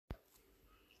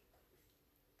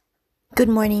Good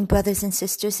morning, brothers and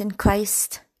sisters in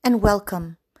Christ, and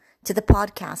welcome to the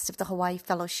podcast of the Hawaii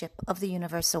Fellowship of the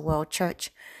Universal World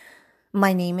Church.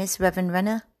 My name is Reverend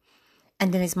Renna,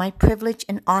 and it is my privilege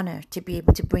and honor to be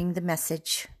able to bring the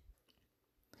message.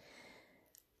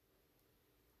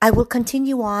 I will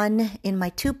continue on in my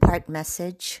two-part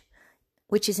message,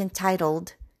 which is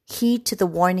entitled, Heed to the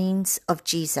Warnings of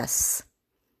Jesus.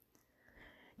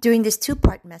 During this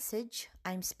two-part message,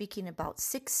 I'm speaking about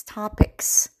 6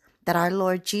 topics that our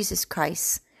Lord Jesus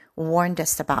Christ warned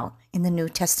us about in the New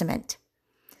Testament.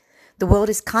 The world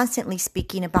is constantly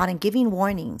speaking about and giving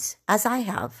warnings, as I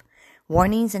have,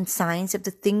 warnings and signs of the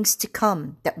things to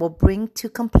come that will bring to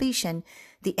completion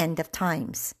the end of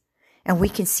times. And we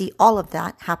can see all of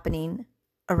that happening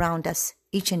around us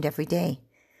each and every day.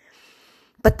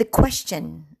 But the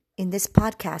question in this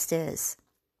podcast is,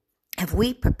 have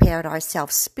we prepared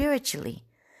ourselves spiritually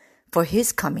for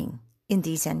His coming in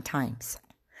these end times?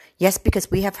 Yes, because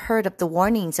we have heard of the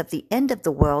warnings of the end of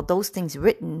the world, those things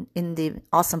written in the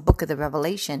awesome book of the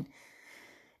Revelation,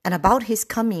 and about His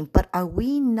coming. But are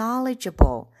we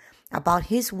knowledgeable about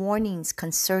His warnings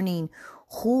concerning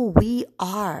who we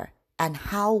are and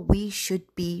how we should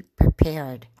be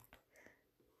prepared?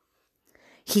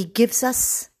 He gives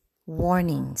us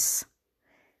warnings.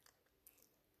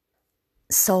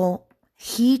 So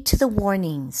heed to the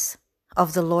warnings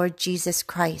of the Lord Jesus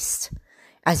Christ,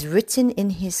 as written in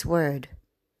His Word,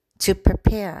 to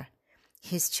prepare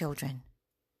His children.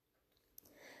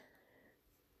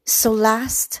 So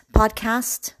last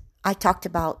podcast, I talked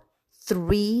about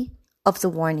 3 of the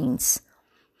warnings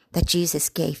that Jesus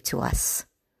gave to us.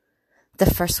 The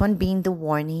first one being the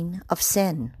warning of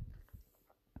sin.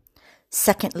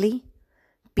 Secondly,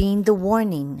 being the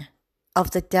warning of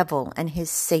the devil and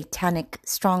his satanic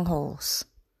strongholds.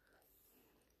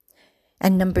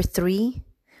 And number 3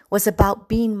 was about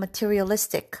being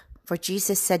materialistic, for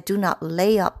Jesus said, do not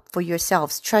lay up for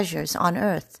yourselves treasures on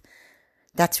earth.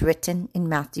 That's written in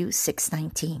Matthew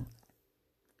 6:19.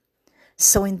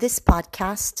 So in this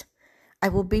podcast, I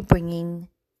will be bringing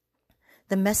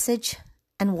the message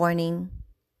and warning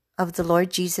of the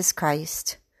Lord Jesus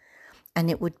Christ,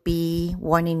 and it would be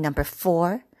warning number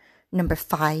 4, number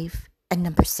 5, and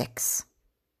number 6.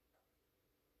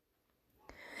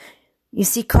 You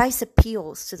see, Christ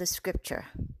appeals to the scripture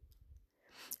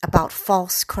about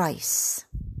false Christs.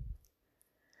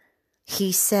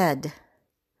 He said,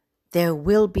 there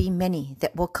will be many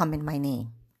that will come in my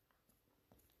name.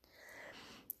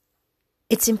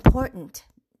 It's important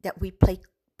that we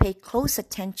pay close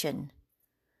attention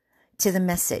to the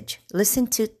message. Listen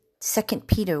to 2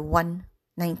 Peter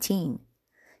 1:19.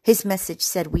 His message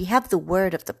said, we have the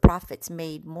word of the prophets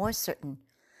made more certain,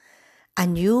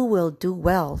 and you will do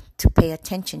well to pay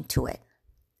attention to it,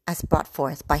 as brought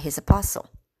forth by His apostle.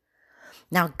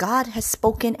 Now God has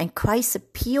spoken, and Christ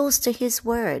appeals to His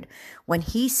word when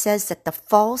He says that the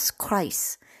false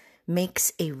Christ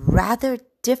makes a rather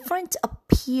different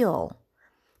appeal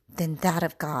than that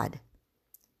of God.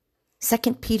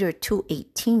 2 Peter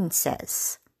 2:18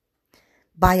 says,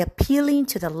 by appealing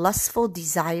to the lustful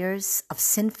desires of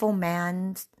sinful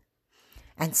man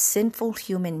and sinful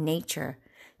human nature,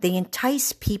 they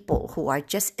entice people who are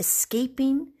just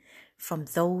escaping from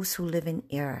those who live in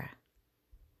error.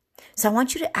 So I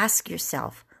want you to ask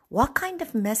yourself, what kind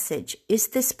of message is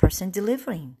this person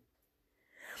delivering?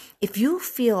 If you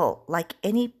feel like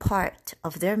any part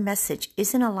of their message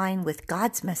isn't aligned with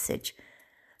God's message,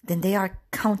 then they are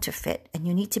counterfeit, and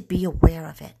you need to be aware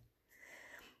of it.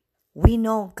 We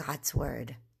know God's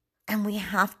word, and we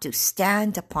have to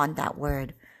stand upon that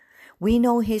word. We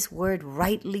know His word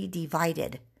rightly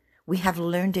divided. We have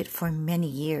learned it for many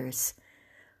years.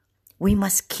 We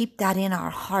must keep that in our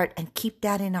heart and keep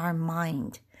that in our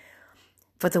mind.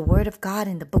 For the word of God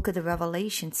in the book of the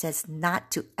Revelation says not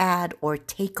to add or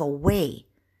take away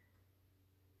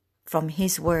from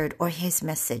His word or His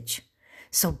message.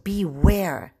 So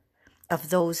beware of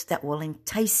those that will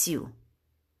entice you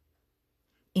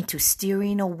into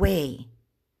steering away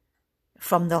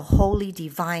from the holy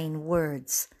divine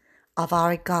words of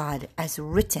our God as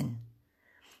written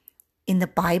in the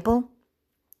Bible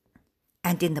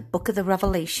and in the book of the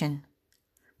Revelation.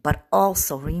 But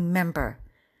also remember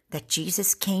that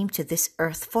Jesus came to this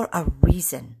earth for a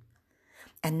reason,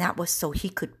 and that was so He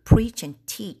could preach and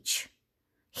teach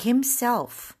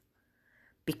Himself,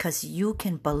 because you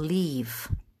can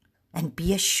believe and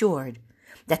be assured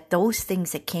that those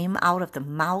things that came out of the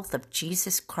mouth of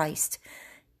Jesus Christ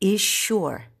is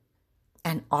sure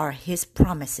and are His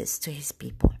promises to His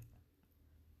people.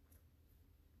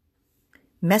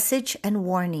 Message and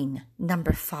warning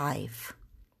number 5.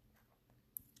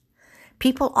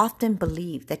 People often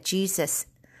believe that Jesus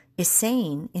is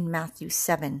saying in Matthew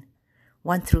 7,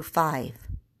 1 through 5,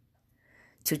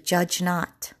 to judge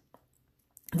not.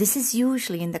 This is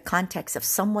usually in the context of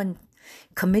someone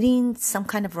committing some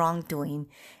kind of wrongdoing,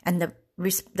 and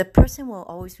the person will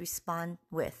always respond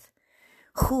with,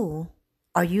 who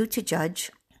are you to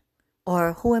judge,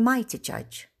 or who am I to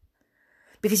judge?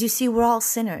 Because you see, we're all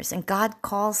sinners, and God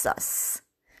calls us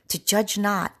to judge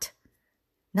not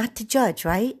to judge,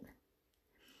 right?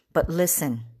 But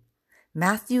listen,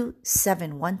 Matthew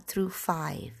 7, 1 through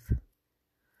 5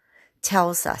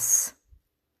 tells us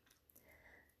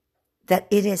that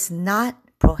it is not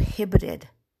prohibited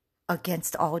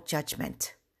against all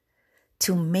judgment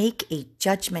to make a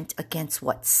judgment against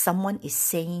what someone is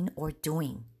saying or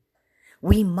doing.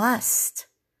 We must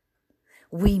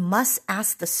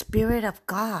ask the Spirit of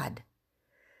God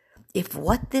if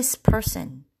what this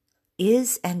person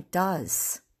is and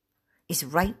does is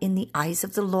right in the eyes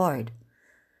of the Lord,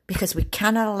 because we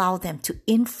cannot allow them to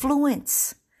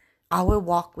influence our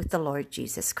walk with the Lord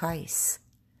Jesus Christ.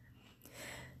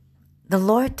 The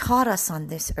Lord taught us on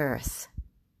this earth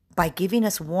by giving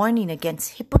us warning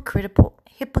against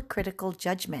hypocritical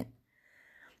judgment.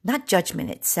 Not judgment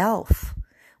itself.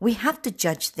 We have to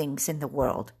judge things in the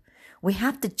world. We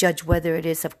have to judge whether it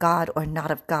is of God or not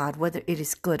of God, whether it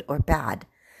is good or bad.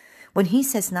 When he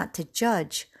says not to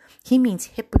judge, he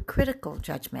means hypocritical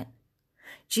judgment.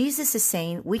 Jesus is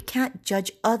saying we can't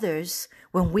judge others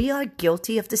when we are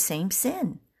guilty of the same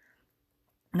sin.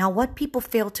 Now, what people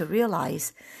fail to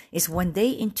realize is when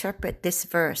they interpret this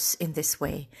verse in this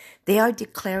way, they are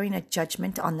declaring a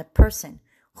judgment on the person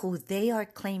who they are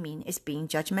claiming is being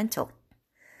judgmental.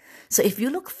 So if you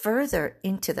look further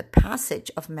into the passage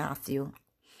of Matthew,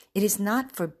 it is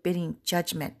not forbidding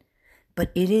judgment, but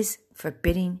it is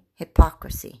forbidding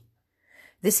hypocrisy.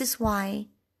 This is why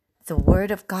the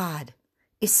Word of God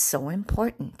is so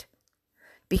important,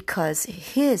 because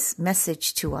his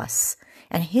message to us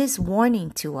and his warning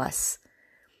to us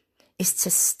is to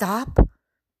stop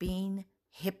being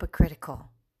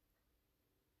hypocritical.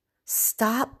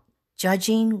 Stop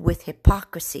judging with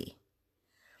hypocrisy.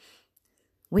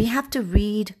 We have to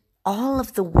read all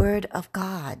of the Word of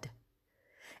God.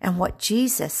 And what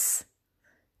Jesus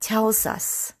tells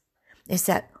us is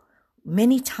that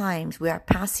many times we are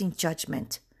passing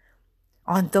judgment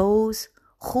on those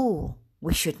who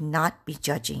we should not be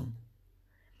judging.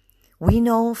 We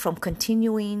know from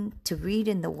continuing to read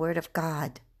in the Word of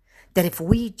God that if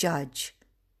we judge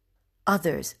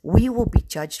others, we will be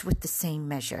judged with the same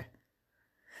measure.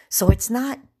 So it's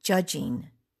not judging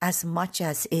as much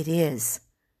as it is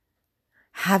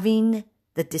having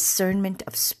the discernment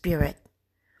of spirit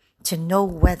to know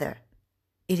whether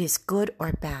it is good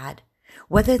or bad,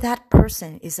 whether that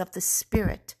person is of the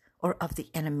spirit or of the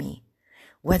enemy,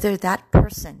 whether that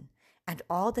person and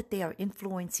all that they are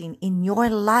influencing in your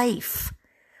life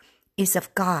is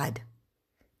of God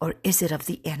or is it of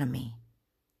the enemy.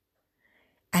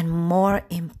 And more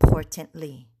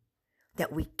importantly,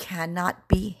 that we cannot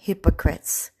be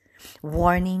hypocrites.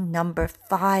 Warning number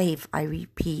 5, I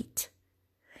repeat,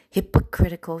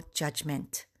 hypocritical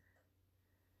judgment.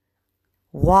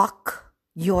 Walk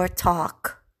your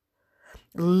talk.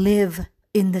 Live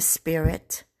in the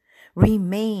Spirit.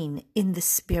 Remain in the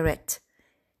Spirit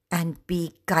and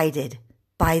be guided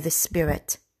by the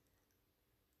Spirit,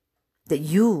 that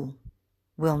you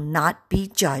will not be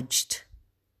judged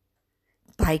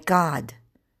by God,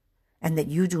 and that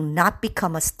you do not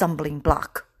become a stumbling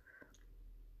block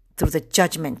through the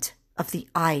judgment of the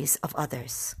eyes of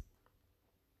others.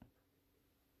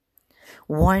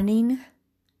 Warning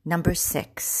number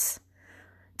 6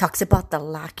 talks about the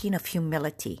lacking of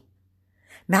humility.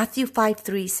 Matthew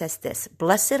 5:3 says this,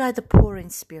 "Blessed are the poor in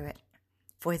spirit,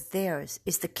 for theirs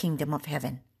is the kingdom of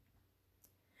heaven."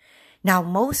 Now,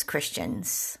 most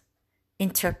Christians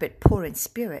interpret poor in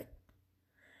spirit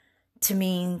to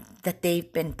mean that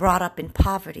they've been brought up in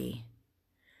poverty,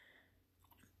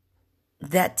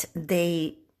 that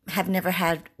they have never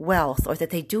had wealth, or that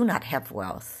they do not have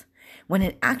wealth, when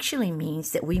it actually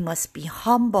means that we must be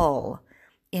humble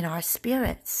in our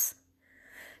spirits.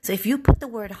 So if you put the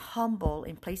word humble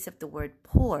in place of the word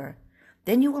poor,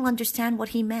 then you will understand what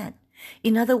he meant.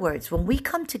 In other words, when we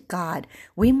come to God,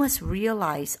 we must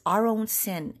realize our own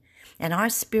sin and our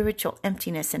spiritual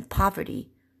emptiness and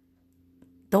poverty.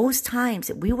 Those times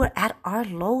that we were at our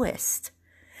lowest.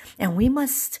 And we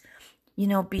must,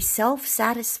 be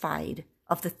self-satisfied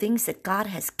of the things that God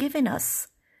has given us,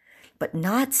 but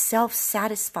not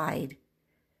self-satisfied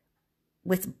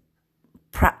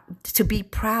to be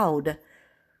proud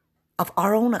of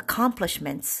our own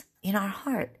accomplishments in our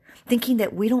heart, thinking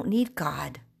that we don't need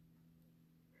God.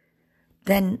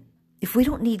 then if we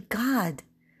don't need God,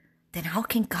 then how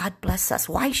can God bless us?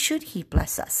 Why should he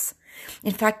bless us?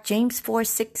 In fact, James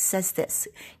 4:6 says this: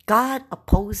 God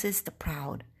opposes the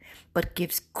proud, but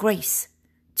gives grace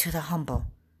to the humble.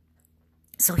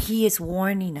 So he is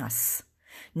warning us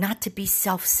not to be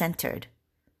self-centered,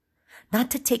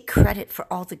 not to take credit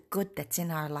for all the good that's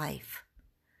in our life.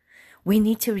 We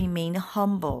need to remain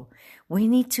humble. We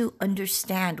need to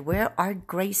understand where our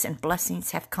grace and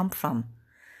blessings have come from.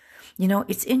 You know,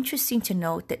 it's interesting to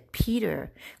note that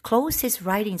Peter closed his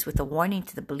writings with a warning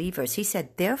to the believers. He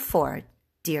said, therefore,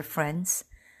 dear friends,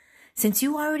 since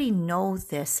you already know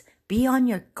this, be on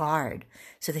your guard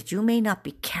so that you may not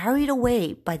be carried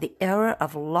away by the error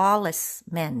of lawless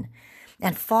men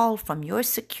and fall from your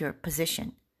secure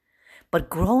position, but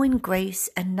grow in grace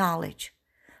and knowledge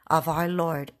of our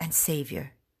Lord and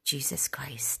Savior, Jesus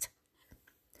Christ.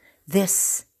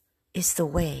 This is the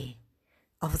way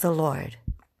of the Lord.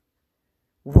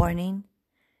 Warning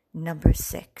number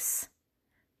 6.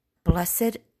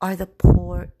 Blessed are the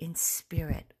poor in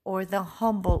spirit, or the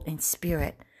humble in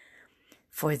spirit,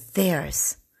 for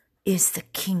theirs is the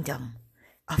kingdom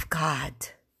of God.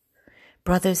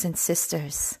 Brothers and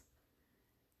sisters,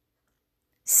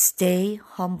 stay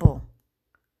humble.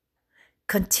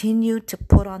 Continue to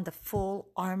put on the full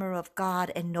armor of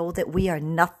God and know that we are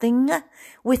nothing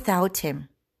without him.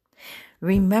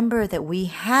 Remember that we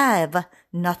have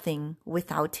nothing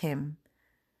without him.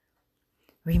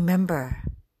 Remember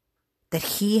that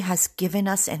he has given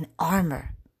us an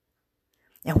armor,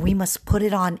 and we must put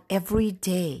it on every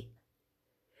day.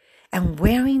 And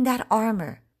wearing that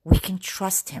armor, we can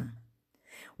trust him.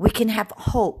 We can have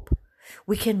hope.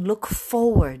 We can look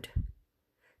forward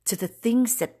to the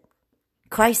things that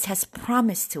Christ has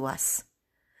promised to us.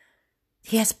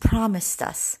 He has promised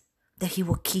us that he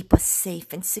will keep us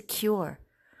safe and secure,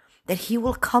 that he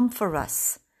will come for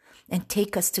us and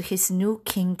take us to his new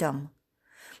kingdom,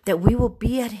 that we will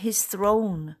be at his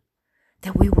throne,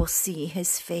 that we will see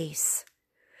his face.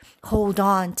 Hold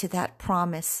on to that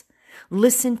promise.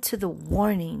 Listen to the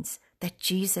warnings that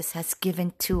Jesus has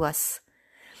given to us.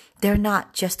 They're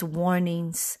not just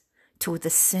warnings to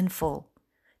the sinful.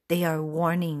 They are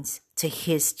warnings to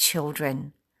his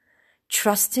children.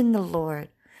 Trust in the Lord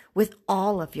with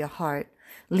all of your heart.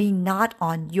 Lean not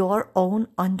on your own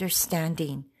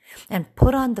understanding, and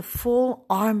put on the full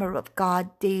armor of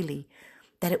God daily,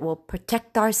 that it will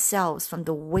protect ourselves from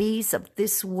the ways of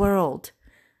this world,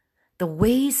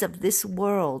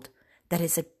 that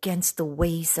is against the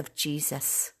ways of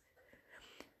Jesus.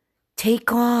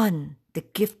 Take on the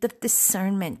gift of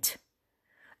discernment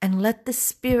and let the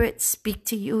Spirit speak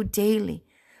to you daily.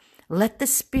 Let the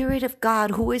Spirit of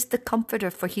God, who is the Comforter,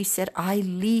 for he said, I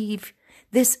leave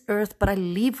this earth, but I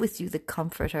leave with you the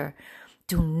Comforter.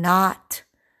 Do not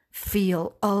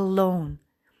feel alone.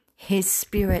 His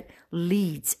Spirit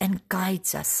leads and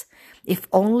guides us, if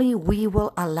only we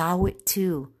will allow it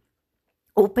to.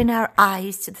 Open our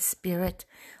eyes to the Spirit.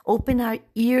 Open our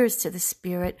ears to the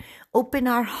Spirit. Open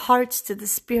our hearts to the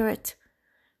Spirit.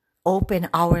 Open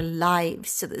our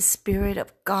lives to the Spirit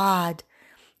of God,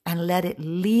 and let it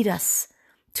lead us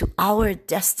to our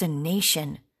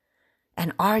destination.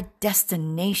 And our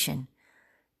destination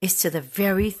is to the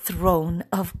very throne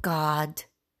of God.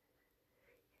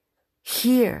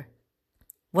 Hear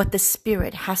what the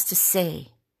Spirit has to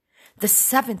say, the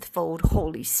sevenfold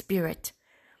Holy Spirit,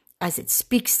 as it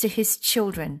speaks to his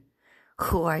children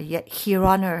who are yet here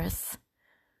on earth.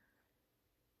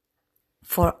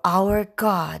 For our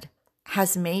God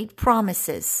has made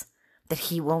promises that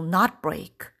he will not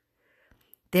break.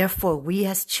 Therefore, we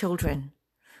as children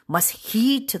must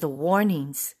heed to the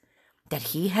warnings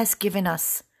that he has given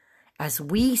us as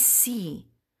we see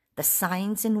the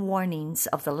signs and warnings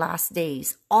of the last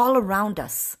days all around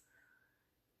us.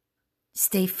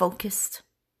 Stay focused.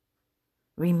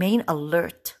 Remain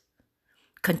alert.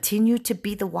 Continue to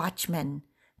be the watchmen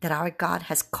that our God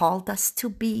has called us to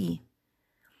be.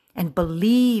 And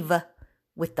believe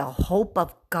with the hope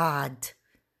of God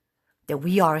that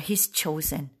we are his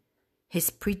chosen, his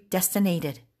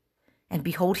predestinated. And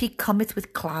behold, he cometh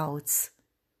with clouds.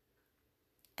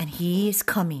 And he is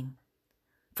coming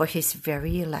for his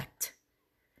very elect.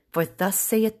 For thus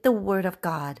saith the word of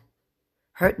God,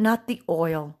 hurt not the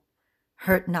oil,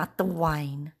 hurt not the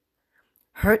wine,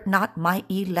 hurt not my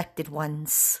elected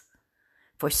ones,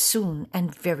 for soon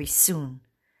and very soon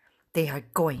they are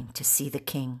going to see the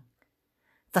King.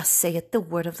 Thus saith the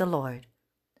word of the Lord.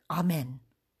 Amen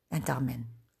and amen.